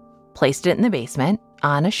 I placed it in the basement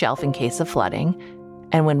on a shelf in case of flooding,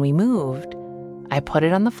 and when we moved, I put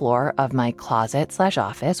it on the floor of my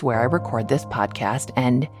closet/office where I record this podcast,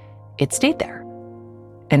 and it stayed there.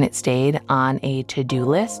 And it stayed on a to-do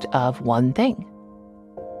list of one thing: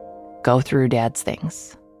 go through Dad's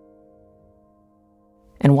things.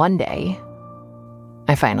 And one day,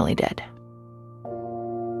 I finally did.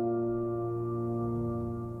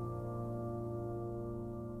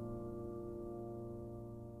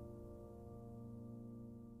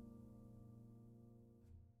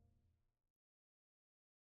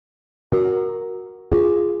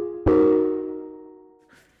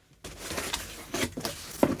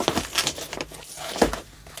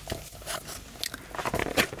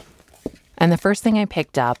 And the first thing I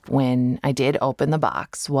picked up when I did open the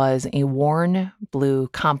box was a worn blue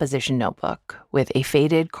composition notebook with a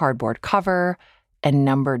faded cardboard cover and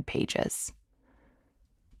numbered pages.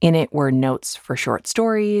 In it were notes for short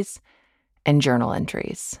stories and journal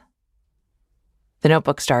entries. The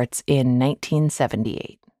notebook starts in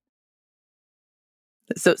 1978.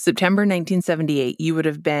 So September 1978, you would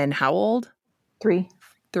have been how old? 3.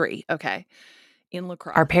 3, okay. In La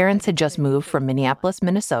Crosse. Our parents had just moved from Minneapolis,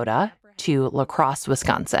 Minnesota, to La Crosse,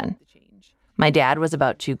 Wisconsin. My dad was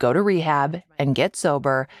about to go to rehab and get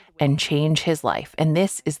sober and change his life. And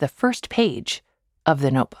this is the first page of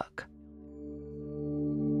the notebook.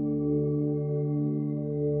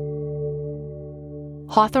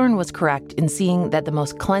 Hawthorne was correct in seeing that the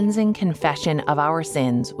most cleansing confession of our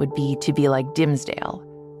sins would be to be like Dimsdale,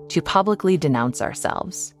 to publicly denounce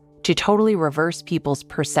ourselves, to totally reverse people's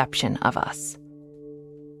perception of us.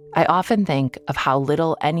 I often think of how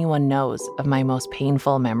little anyone knows of my most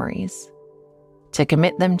painful memories. To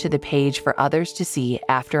commit them to the page for others to see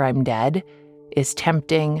after I'm dead is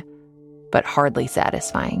tempting, but hardly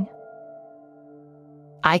satisfying.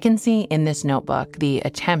 I can see in this notebook the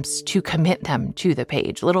attempts to commit them to the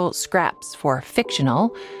page, little scraps for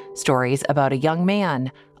fictional stories about a young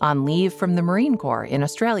man on leave from the Marine Corps in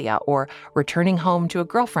Australia, or returning home to a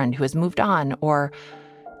girlfriend who has moved on, or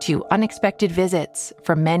to unexpected visits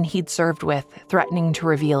from men he'd served with, threatening to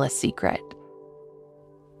reveal a secret.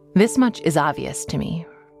 This much is obvious to me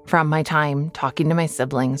from my time talking to my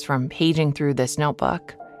siblings, from paging through this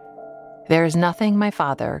notebook. There is nothing my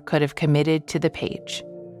father could have committed to the page,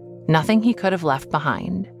 nothing he could have left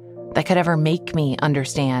behind that could ever make me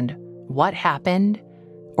understand what happened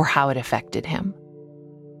or how it affected him.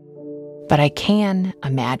 But I can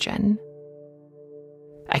imagine.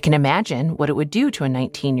 I can imagine what it would do to a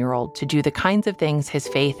 19-year-old to do the kinds of things his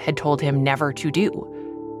faith had told him never to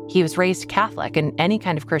do. He was raised Catholic, and any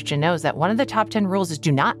kind of Christian knows that one of the top 10 rules is do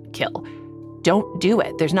not kill. Don't do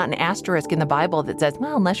it. There's not an asterisk in the Bible that says,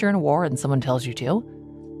 well, unless you're in a war and someone tells you to.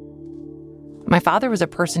 My father was a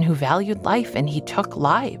person who valued life, and he took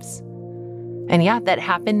lives. And yeah, that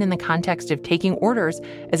happened in the context of taking orders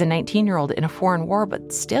as a 19-year-old in a foreign war,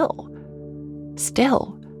 but still,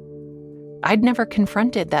 I'd never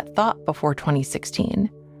confronted that thought before 2016.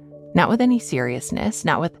 Not with any seriousness,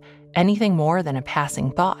 not with anything more than a passing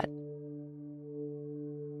thought.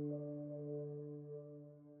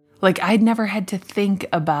 Like, I'd never had to think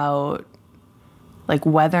about, like,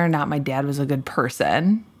 whether or not my dad was a good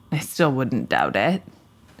person. I still wouldn't doubt it.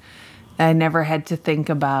 I never had to think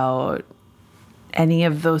about any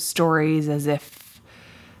of those stories as if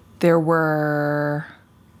there were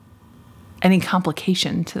any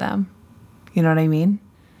complication to them. You know what I mean?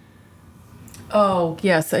 Oh,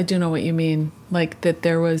 yes, I do know what you mean. Like that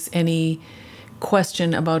there was any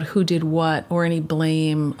question about who did what or any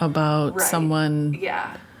blame about someone.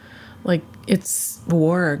 Yeah. Like, it's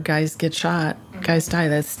war. Guys get shot. Guys die.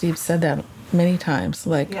 That Steve said that many times.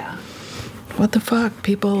 Like, what the fuck?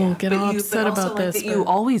 People get all upset about this. That you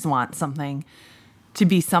always want something to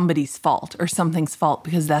be somebody's fault or something's fault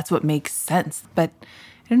because that's what makes sense. But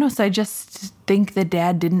I don't know. So I just think that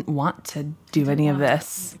Dad didn't want to do any of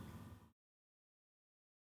this.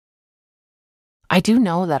 I do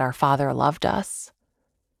know that our father loved us,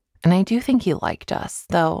 And I do think he liked us,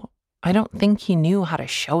 though I don't think he knew how to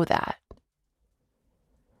show that.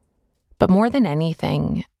 But more than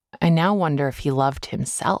anything, I now wonder if he loved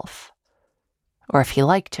himself or if he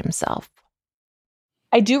liked himself.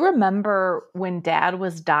 I do remember when Dad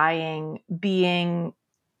was dying being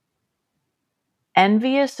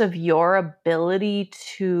envious of your ability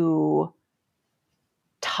to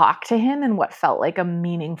talk to him in what felt like a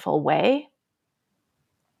meaningful way.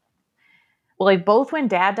 Well, like both when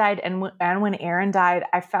Dad died and when Aaron died,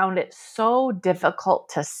 I found it so difficult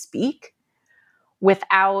to speak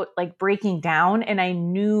without like breaking down. And I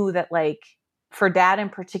knew that like for Dad in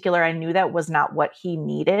particular, I knew that was not what he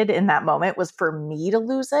needed in that moment, was for me to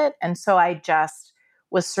lose it. And so I just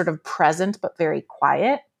was sort of present, but very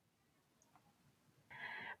quiet.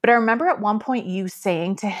 But I remember at one point you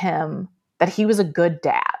saying to him that he was a good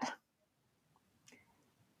dad.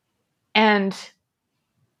 And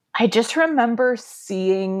I just remember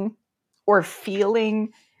seeing or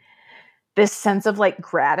feeling this sense of like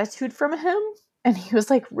gratitude from him. And he was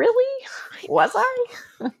like, really? Was I?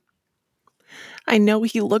 I know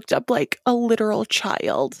he looked up like a literal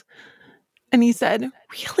child. And he said,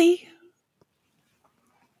 really?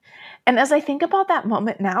 And as I think about that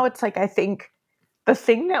moment now, it's like I think the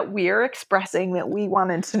thing that we're expressing that we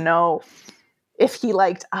wanted to know if he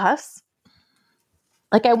liked us,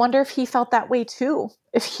 like I wonder if he felt that way too.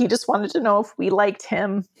 If he just wanted to know if we liked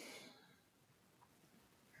him.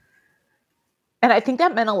 And I think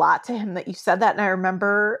that meant a lot to him that you said that. And I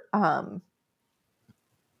remember,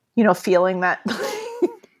 feeling that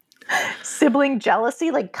sibling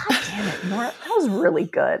jealousy. Like, God damn it, Nora, that was really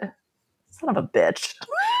good. Son of a bitch.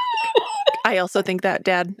 I also think that,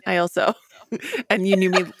 Dad. And you knew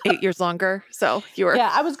me 8 years longer. So you were.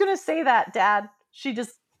 Yeah, I was going to say that, Dad. She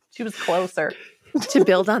was closer. To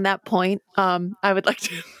build on that point, I would like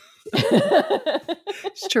to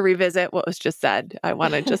just to revisit what was just said. I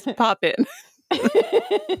want to just pop in.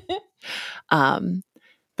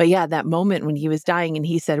 But yeah, that moment when he was dying and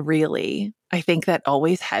he said, really, I think that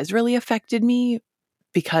always has really affected me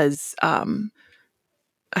because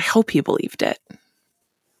I hope he believed it.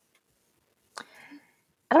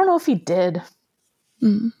 I don't know if he did.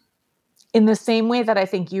 In the same way that I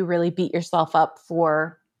think you really beat yourself up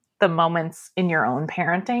for the moments in your own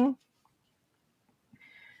parenting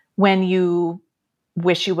when you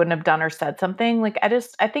wish you wouldn't have done or said something. Like,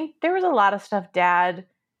 I think there was a lot of stuff Dad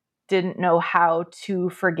didn't know how to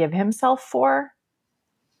forgive himself for.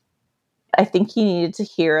 I think he needed to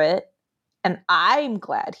hear it. And I'm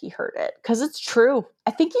glad he heard it because it's true.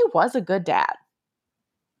 I think he was a good dad.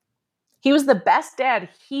 He was the best dad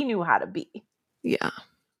he knew how to be. Yeah.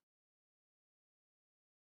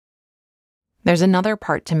 There's another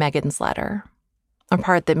part to Megan's letter, a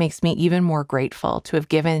part that makes me even more grateful to have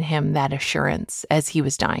given him that assurance as he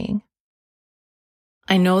was dying.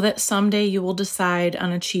 I know that someday you will decide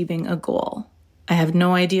on achieving a goal. I have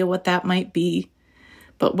no idea what that might be,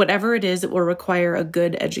 but whatever it is, it will require a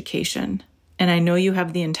good education. And I know you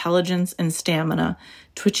have the intelligence and stamina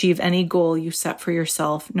to achieve any goal you set for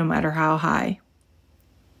yourself, no matter how high.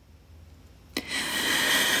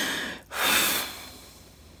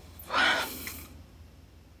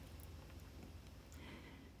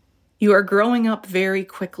 You are growing up very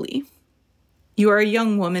quickly. You are a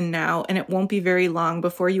young woman now, and it won't be very long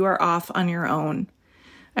before you are off on your own.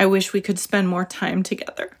 I wish we could spend more time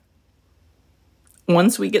together.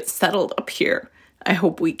 Once we get settled up here, I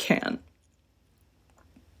hope we can.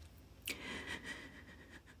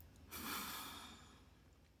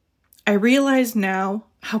 I realize now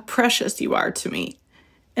how precious you are to me,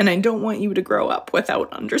 and I don't want you to grow up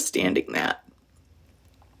without understanding that.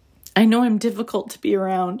 I know I'm difficult to be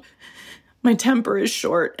around. My temper is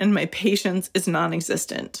short and my patience is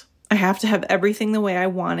non-existent. I have to have everything the way I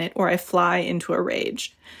want it or I fly into a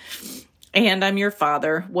rage. And I'm your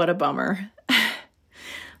father. What a bummer.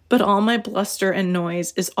 But all my bluster and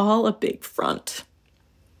noise is all a big front.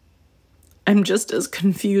 I'm just as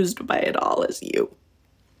confused by it all as you.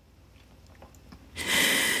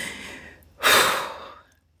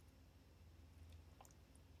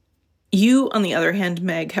 You, on the other hand,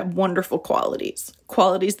 Meg, have wonderful qualities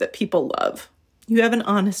that people love. You have an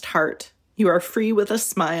honest heart. You are free with a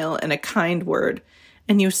smile and a kind word,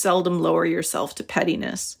 and you seldom lower yourself to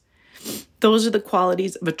pettiness. Those are the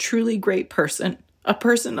qualities of a truly great person, a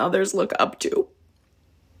person others look up to.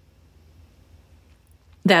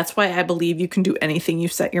 That's why I believe you can do anything you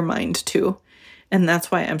set your mind to, and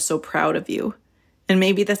that's why I'm so proud of you. And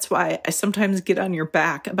maybe that's why I sometimes get on your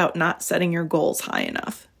back about not setting your goals high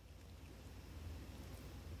enough.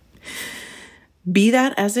 Be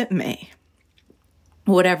that as it may,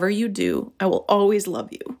 whatever you do, I will always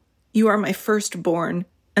love you. You are my firstborn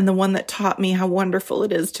and the one that taught me how wonderful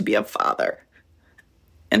it is to be a father.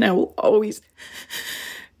 And I will always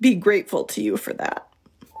be grateful to you for that.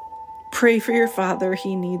 Pray for your father.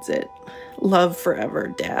 He needs it. Love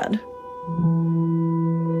forever, Dad.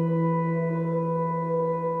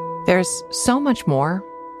 There's so much more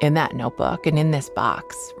in that notebook and in this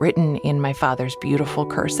box, written in my father's beautiful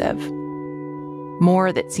cursive.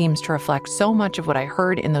 More that seems to reflect so much of what I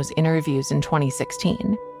heard in those interviews in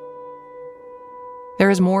 2016. There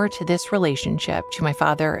is more to this relationship, to my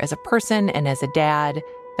father as a person and as a dad,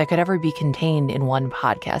 that could ever be contained in one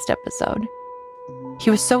podcast episode. He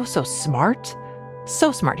was so smart.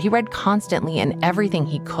 So smart. He read constantly and everything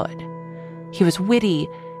he could. He was witty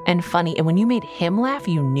and funny, and when you made him laugh,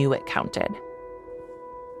 you knew it counted.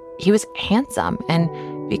 He was handsome,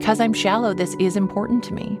 and because I'm shallow, this is important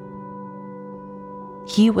to me.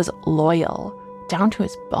 He was loyal, down to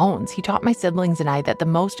his bones. He taught my siblings and I that the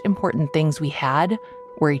most important things we had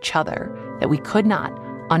were each other, that we could not,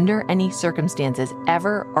 under any circumstances,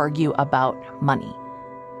 ever argue about money,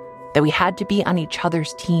 that we had to be on each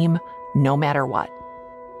other's team no matter what.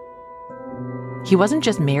 He wasn't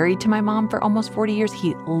just married to my mom for almost 40 years,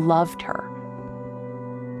 he loved her.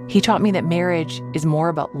 He taught me that marriage is more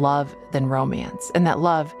about love than romance, and that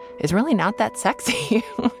love is really not that sexy.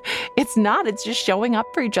 It's not. It's just showing up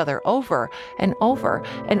for each other over and over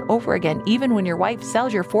and over again, even when your wife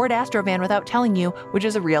sells your Ford Astrovan without telling you, which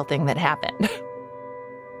is a real thing that happened.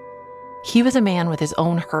 He was a man with his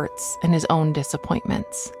own hurts and his own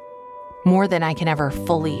disappointments, more than I can ever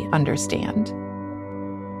fully understand.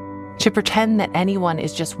 To pretend that anyone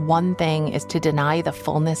is just one thing is to deny the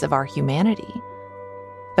fullness of our humanity.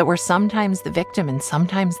 That we're sometimes the victim and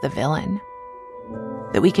sometimes the villain.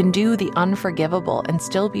 That we can do the unforgivable and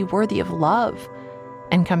still be worthy of love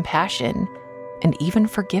and compassion and even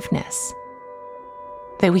forgiveness.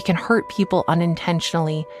 That we can hurt people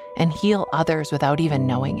unintentionally and heal others without even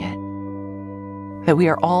knowing it. That we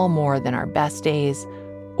are all more than our best days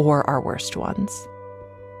or our worst ones.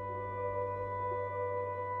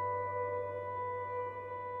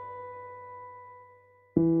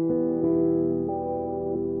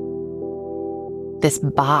 This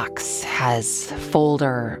box has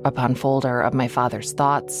folder upon folder of my father's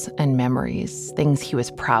thoughts and memories, things he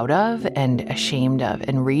was proud of and ashamed of,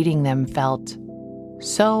 and reading them felt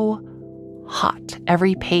so hot.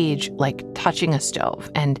 Every page like touching a stove,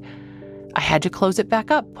 and I had to close it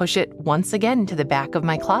back up, push it once again to the back of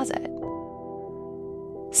my closet.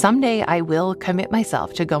 Someday I will commit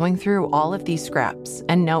myself to going through all of these scraps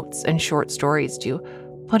and notes and short stories, to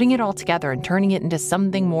putting it all together and turning it into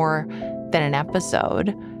something more than an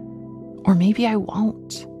episode. Or maybe I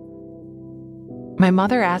won't. My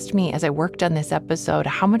mother asked me as I worked on this episode,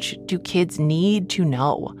 how much do kids need to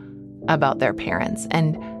know about their parents?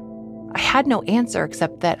 And I had no answer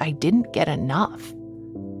except that I didn't get enough.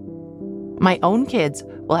 My own kids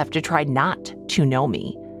will have to try not to know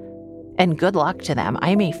me. And good luck to them.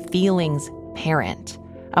 I am a feelings parent.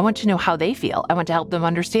 I want to know how they feel. I want to help them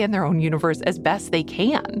understand their own universe as best they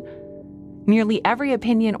can. Nearly every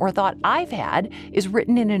opinion or thought I've had is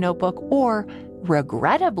written in a notebook or,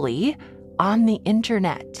 regrettably, on the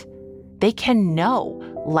internet. They can know,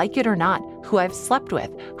 like it or not, who I've slept with,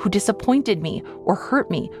 who disappointed me or hurt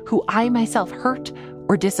me, who I myself hurt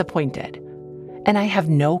or disappointed. And I have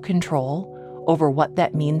no control over what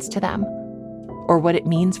that means to them, or what it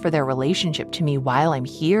means for their relationship to me while I'm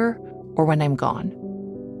here or when I'm gone.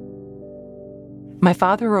 My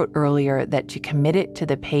father wrote earlier that to commit it to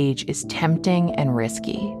the page is tempting and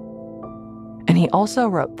risky. And he also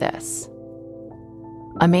wrote this: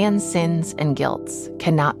 a man's sins and guilts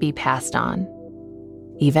cannot be passed on.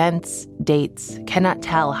 Events, dates cannot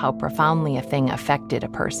tell how profoundly a thing affected a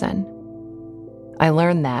person. I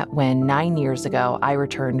learned that when 9 years ago I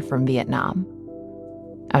returned from Vietnam.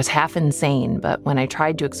 I was half insane, but when I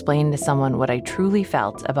tried to explain to someone what I truly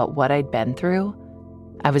felt about what I'd been through,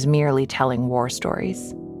 I was merely telling war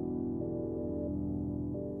stories.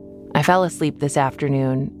 I fell asleep this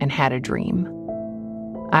afternoon and had a dream.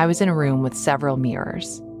 I was in a room with several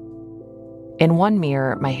mirrors. In one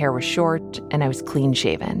mirror, my hair was short and I was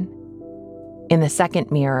clean-shaven. In the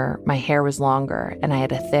second mirror, my hair was longer and I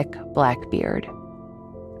had a thick black beard.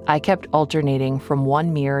 I kept alternating from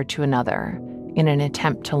one mirror to another in an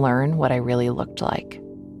attempt to learn what I really looked like.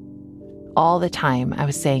 All the time, I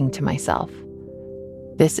was saying to myself,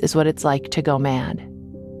 this is what it's like to go mad.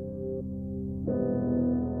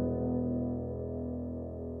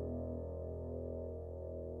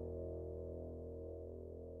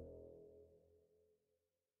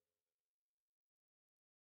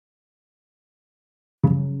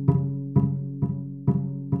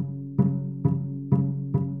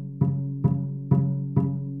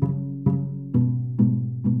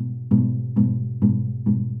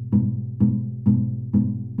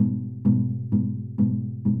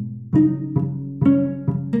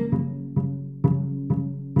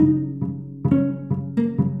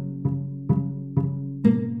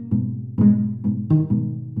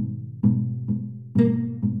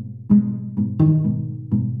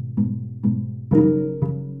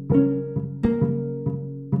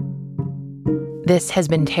 This has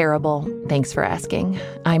been terrible. Thanks for asking.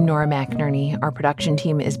 I'm Nora McInerney. Our production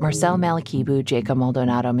team is Marcel Malakibu, Jacob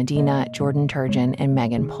Maldonado Medina, Jordan Turgeon, and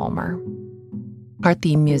Megan Palmer. Our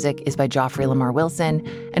theme music is by Joffrey Lamar Wilson,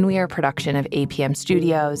 and we are a production of APM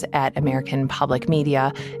Studios at American Public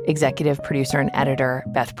Media. Executive producer and editor,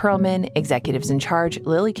 Beth Perlman. Executives in charge,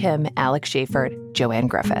 Lily Kim, Alex Schaffert, Joanne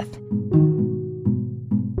Griffith.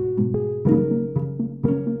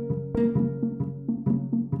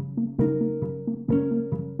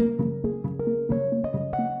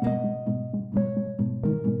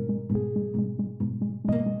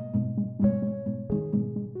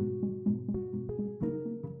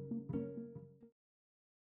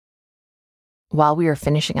 While we were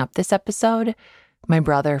finishing up this episode, my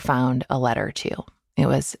brother found a letter too. It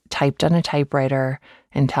was typed on a typewriter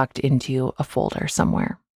and tucked into a folder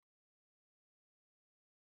somewhere.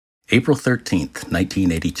 April 13th,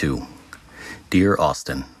 1982. Dear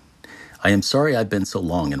Austin, I am sorry I've been so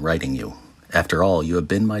long in writing you. After all, you have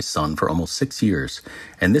been my son for almost 6 years,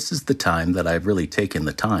 and this is the time that I've really taken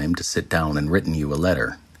the time to sit down and written you a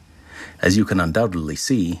letter. As you can undoubtedly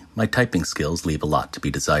see, my typing skills leave a lot to be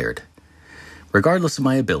desired. Regardless of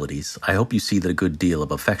my abilities, I hope you see that a good deal of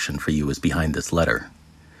affection for you is behind this letter.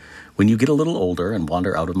 When you get a little older and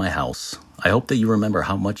wander out of my house, I hope that you remember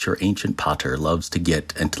how much your ancient pater loves to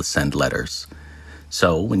get and to send letters.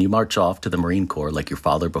 So, when you march off to the Marine Corps like your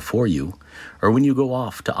father before you, or when you go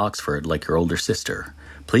off to Oxford like your older sister,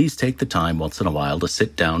 please take the time once in a while to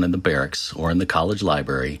sit down in the barracks or in the college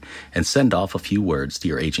library and send off a few words to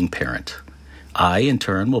your aging parent. I, in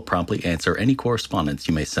turn, will promptly answer any correspondence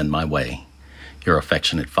you may send my way. Your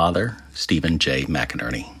affectionate father, Stephen J.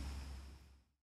 McInerney.